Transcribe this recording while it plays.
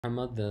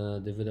Ahmad,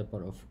 the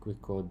developer of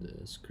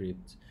QuickCode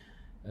script.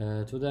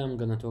 Today I'm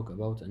gonna talk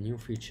about a new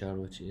feature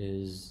which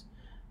is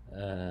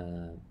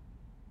uh,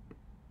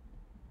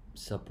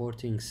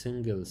 supporting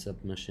single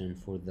submission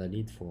for the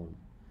lead form.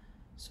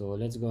 So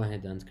let's go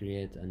ahead and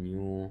create a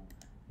new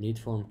lead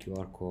form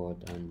QR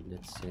code, and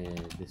let's say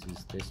this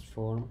is test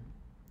form,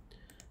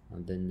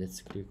 and then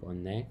let's click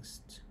on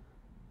next.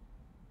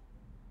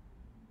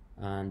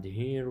 And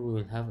here we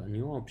will have a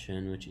new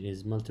option which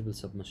is multiple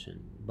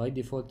submission. By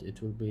default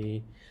it will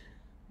be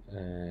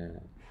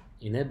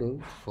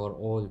enabled for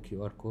all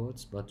QR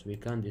codes, but we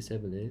can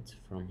disable it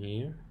from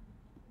here.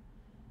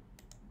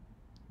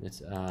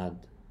 Let's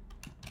add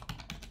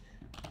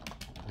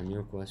a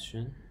new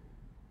question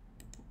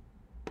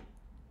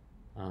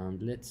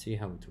and let's see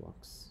how it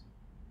works.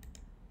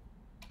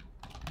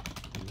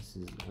 This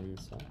is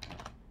answer.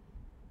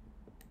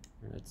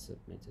 Let's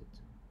submit it.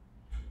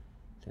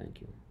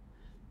 Thank you.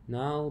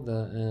 Now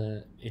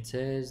it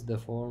says the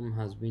form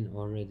has been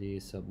already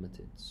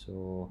submitted,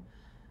 so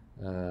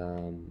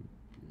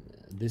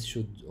this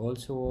should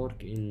also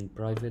work in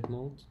private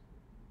mode.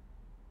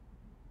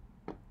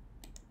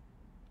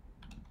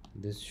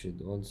 This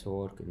should also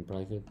work in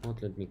private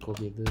mode. Let me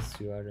copy this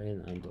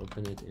URL and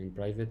open it in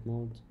private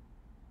mode.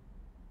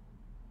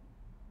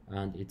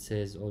 And it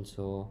says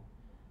also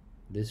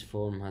this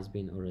form has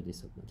been already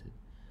submitted.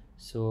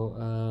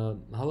 So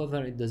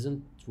however, it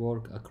doesn't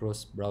work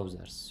across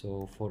browsers.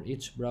 So for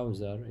each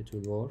browser it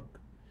will work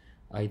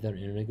either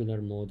in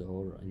regular mode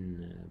or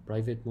in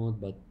private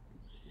mode, but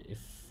if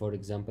for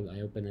example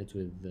I open it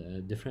with a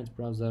different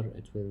browser,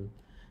 it will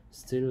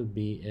still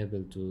be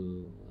able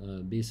to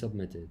be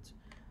submitted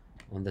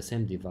on the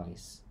same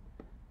device.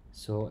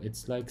 So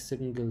it's like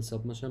single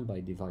submission by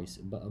device,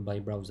 by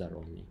browser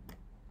only.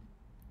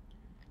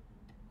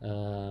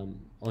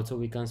 Also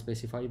we can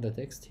specify the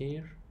text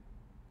here.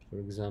 For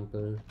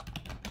example,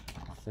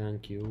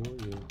 thank you,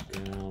 you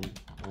can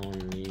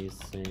only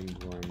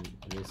send one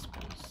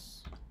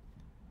response.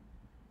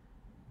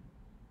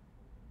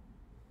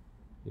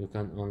 You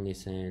can only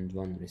send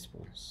one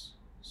response.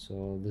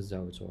 So this is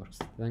how it works.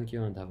 Thank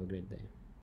you and have a great day.